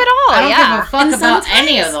talk to at all, I don't give a fuck about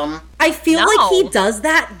any of them. I feel like he does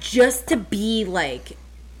that just to be like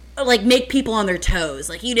make people on their toes.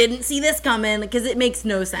 Like, you didn't see this coming, because it makes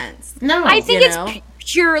no sense. No. I think it's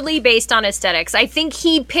purely based on aesthetics. I think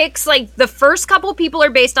he picks, like, the first couple people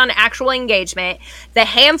are based on actual engagement. The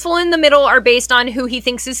handful in the middle are based on who he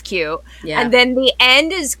thinks is cute. Yeah. And then the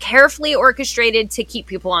end is carefully orchestrated to keep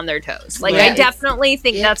people on their toes. Like, I definitely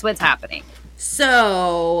think that's what's happening.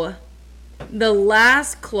 So, the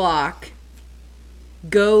last clock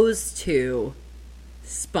goes to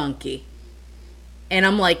Spunky. And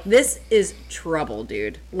I'm like, this is trouble,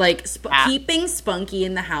 dude. Like, keeping Spunky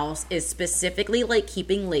in the house is specifically like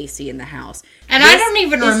keeping Lacey in the house. And I don't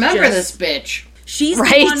even remember this bitch. She's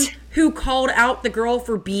the one who called out the girl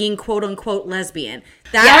for being quote-unquote lesbian.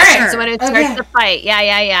 That's her. So when it starts to fight.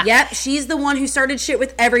 Yeah. Yep, she's the one who started shit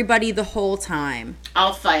with everybody the whole time.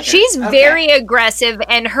 I'll fight her. She's very aggressive,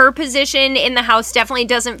 and her position in the house definitely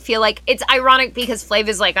doesn't feel like... It's ironic because Flav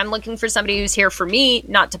is like, I'm looking for somebody who's here for me,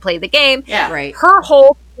 not to play the game. Yeah. Right. Her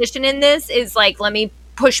whole position in this is like, let me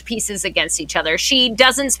push pieces against each other. She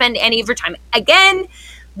doesn't spend any of her time... Again...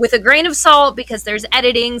 with a grain of salt, because there's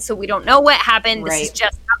editing, so we don't know what happened. This is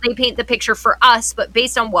just how they paint the picture for us, but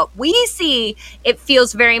based on what we see, it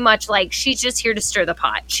feels very much like she's just here to stir the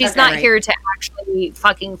pot. She's not here to actually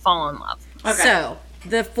fucking fall in love. Okay. So,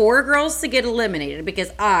 the 4 girls to get eliminated,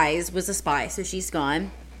 because Eyes was a spy, so she's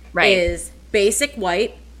gone, is Basic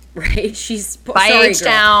White, right? She's... By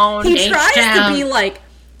H-Town. He tries to be like...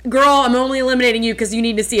 Girl, I'm only eliminating you because you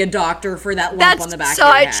need to see a doctor for that lump on the back of your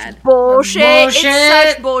head. That's such bullshit. It's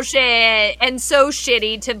such bullshit. And so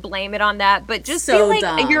shitty to blame it on that. But just so be like,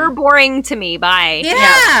 dumb. You're boring to me. Bye.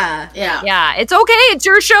 Yeah. It's okay. It's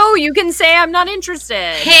your show. You can say I'm not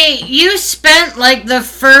interested. Hey, you spent like the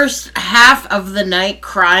first half of the night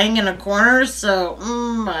crying in a corner, so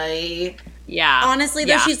Yeah. Honestly,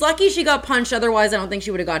 though, she's lucky she got punched. Otherwise, I don't think she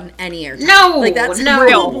would have gotten any airtime. No, like that's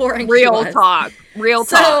real boring. Real talk.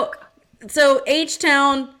 So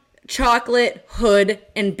H-Town, Chocolate, Hood,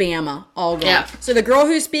 and Bama all gone. Yeah. So the girl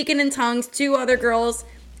who's speaking in tongues, 2 other girls,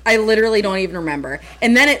 I literally don't even remember.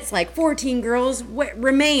 And then it's like 14 girls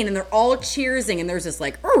remain, and they're all cheersing, and there's this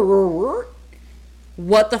like,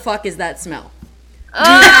 what the fuck is that smell?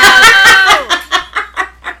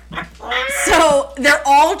 So they're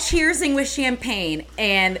all cheersing with champagne,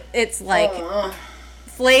 and it's like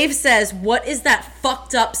Flav says, what is that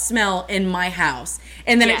fucked up smell in my house?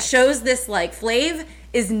 And then it shows this, like, Flav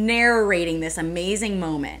is narrating this amazing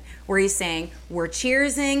moment where he's saying, we're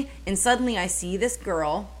cheersing, and suddenly I see this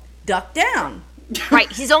girl duck down.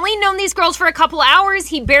 Right. He's only known these girls for a couple hours.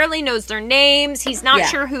 He barely knows their names. He's not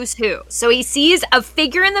sure who's who. So he sees a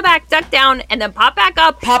figure in the back, duck down, and then pop back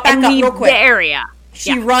up and leave real quick. the area.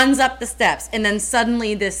 She runs up the steps, and then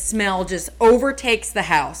suddenly this smell just overtakes the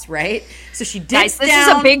house, right? So she dips down. This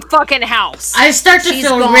is a big fucking house. I start to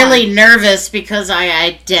feel really nervous because I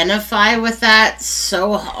identify with that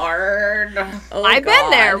so hard. I've been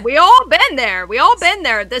there. We all been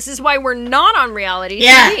there. This is why we're not on reality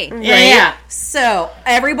TV. Yeah. So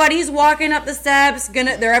everybody's walking up the steps,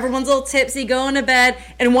 everyone's a little tipsy, going to bed,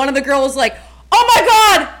 and one of the girls is like, "Oh my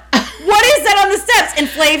god! What is that on the steps?" And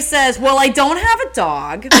Flav says, "Well, I don't have a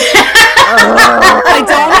dog. I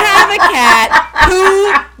don't have a cat.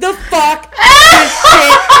 Who the fuck is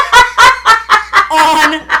shit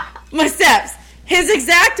on my steps?" His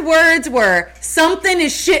exact words were, "Something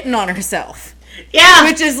is shitting on herself." Yeah.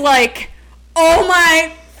 Which is like, oh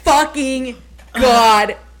my fucking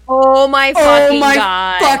god. Oh my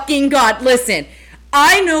fucking god. Listen,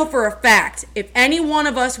 I know for a fact, if any one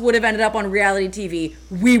of us would have ended up on reality TV,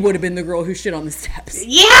 we would have been the girl who shit on the steps.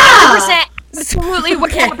 Yeah! 100% absolutely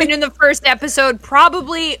what happened in the first episode,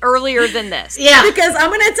 probably earlier than this. Yeah. Because I'm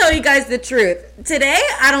going to tell you guys the truth. Today,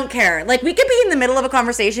 I don't care. Like, we could be in the middle of a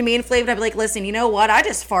conversation, me and Flav, and I'd be like, "Listen, you know what? I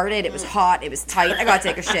just farted. It was hot. It was tight. I got to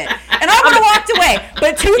take a shit." And I would have walked away.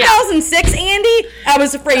 But 2006, Andy, I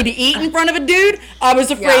was afraid to eat in front of a dude. I was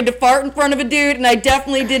afraid to fart in front of a dude. And I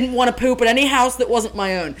definitely didn't want to poop at any house that wasn't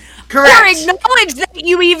my own. Correct. Or acknowledge that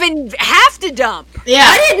you even have to dump. Yeah.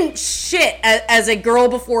 I didn't shit as a girl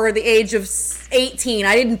before the age of 18.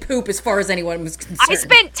 I didn't poop as far as anyone was concerned. I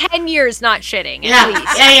spent 10 years not shitting, at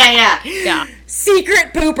least. Yeah.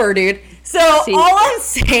 Secret pooper, dude. So all I'm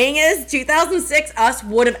saying is 2006 us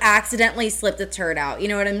would have accidentally slipped a turd out. You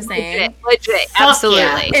know what I'm saying? Legit. Absolutely.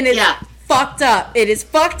 Yeah. And it's fucked up. It is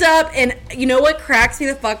fucked up. And you know what cracks me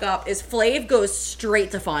the fuck up is Flav goes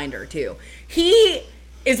straight to find her, too. He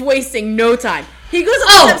is wasting no time. He goes up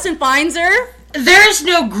the steps and finds her. There's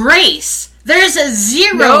no grace. There's a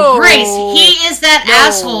zero grace. He is that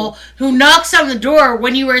asshole who knocks on the door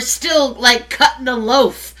when you are still, like, cutting a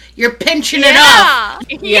loaf. You're pinching it off.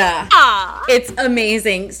 Yeah. It's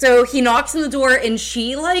amazing. So he knocks on the door and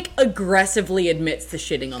she, like, aggressively admits to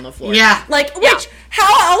shitting on the floor. Yeah. Like,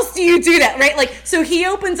 how else do you do that, right? Like, so she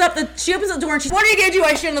opens up the door and she's, "What are you gonna do?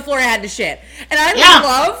 I shit on the floor. I had to shit." And I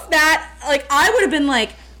love that. Like, I would have been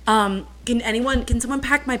like, can someone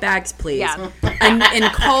pack my bags, please? Yeah. And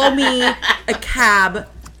call me a cab.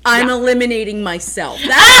 I'm eliminating myself.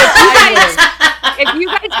 That's if you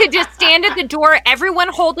guys could just stand at the door, everyone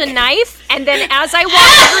hold a knife, and then as I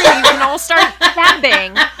walk through, you can all start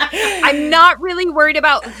stabbing. I'm not really worried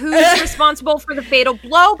about who's responsible for the fatal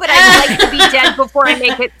blow, but I'd like to be dead before I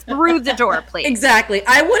make it through the door, please. Exactly.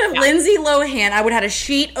 I would have Lindsay Lohan. I would have had a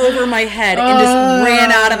sheet over my head and just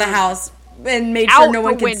ran out of the house and made sure no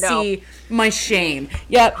one could see my shame.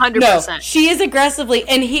 Yep. 100%. No, she is aggressively,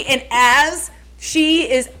 and as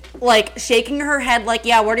she is like shaking her head, like,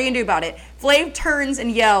 "Yeah, what are you gonna do about it?" Flav turns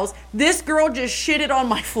and yells, "This girl just shitted on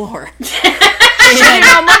my floor."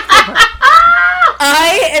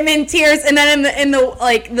 I am in tears, and then in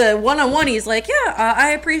the one-on-one, he's like, "Yeah, I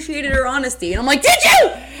appreciated her honesty," and I'm like, "Did you?"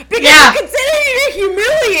 Because you considered to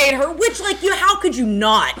humiliate her, which, like, how could you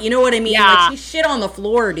not? You know what I mean? Yeah. Like, she shit on the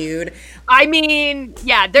floor, dude. I mean,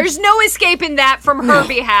 there's no escaping that from her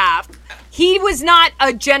behalf. He was not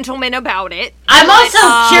a gentleman about it. I'm also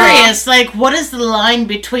curious, like, what is the line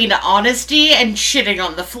between honesty and shitting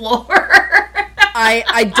on the floor?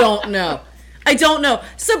 I don't know. I don't know.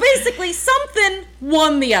 So basically, something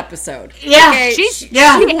won the episode. Yeah. Okay? She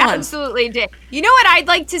won. absolutely did. You know what I'd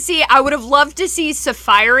like to see? I would have loved to see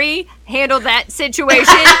Safari handle that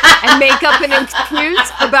situation and make up an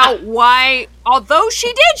excuse about why, although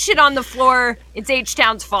she did shit on the floor, it's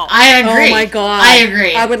H-Town's fault. I agree. Oh my god. I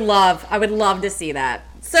agree. I would love to see that.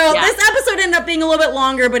 So this episode ended up being a little bit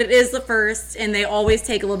longer, but it is the first, and they always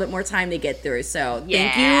take a little bit more time to get through. So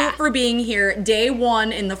thank you for being here. Day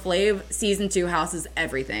 1 in the Flav Season 2 house is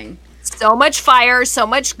everything. So much fire, so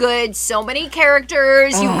much good, so many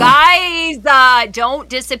characters. You guys don't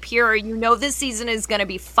disappear. You know this season is going to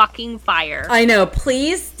be fucking fire. I know.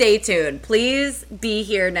 Please stay tuned. Please be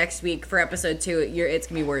here next week for episode 2. It's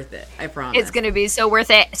going to be worth it. I promise. It's going to be so worth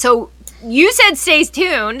it. So you said stay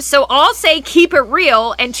tuned, so I'll say keep it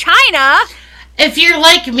real. And China, if you're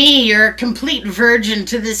like me, you're a complete virgin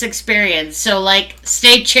to this experience. So, like,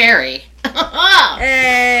 stay cherry.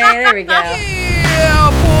 Hey, there we go. yeah,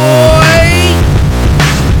 boy.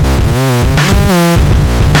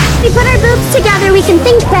 If we put our boobs together, we can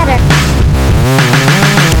think better.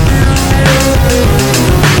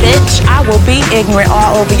 bitch. I will be ignorant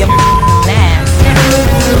all over your ass.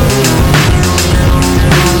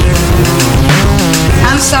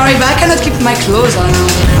 I'm sorry, but I cannot keep my clothes on.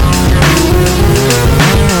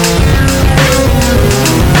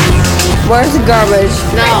 Where's the garbage?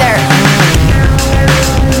 No. Right there.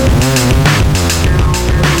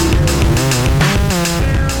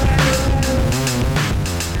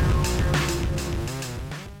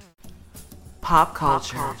 Pop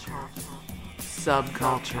culture,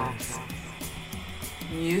 subcultures,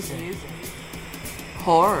 music,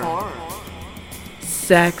 horror,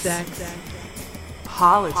 sex,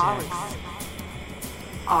 politics,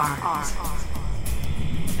 art,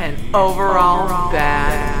 and overall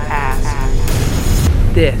badass.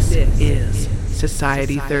 This is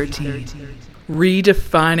Society 13,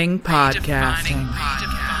 redefining podcasting.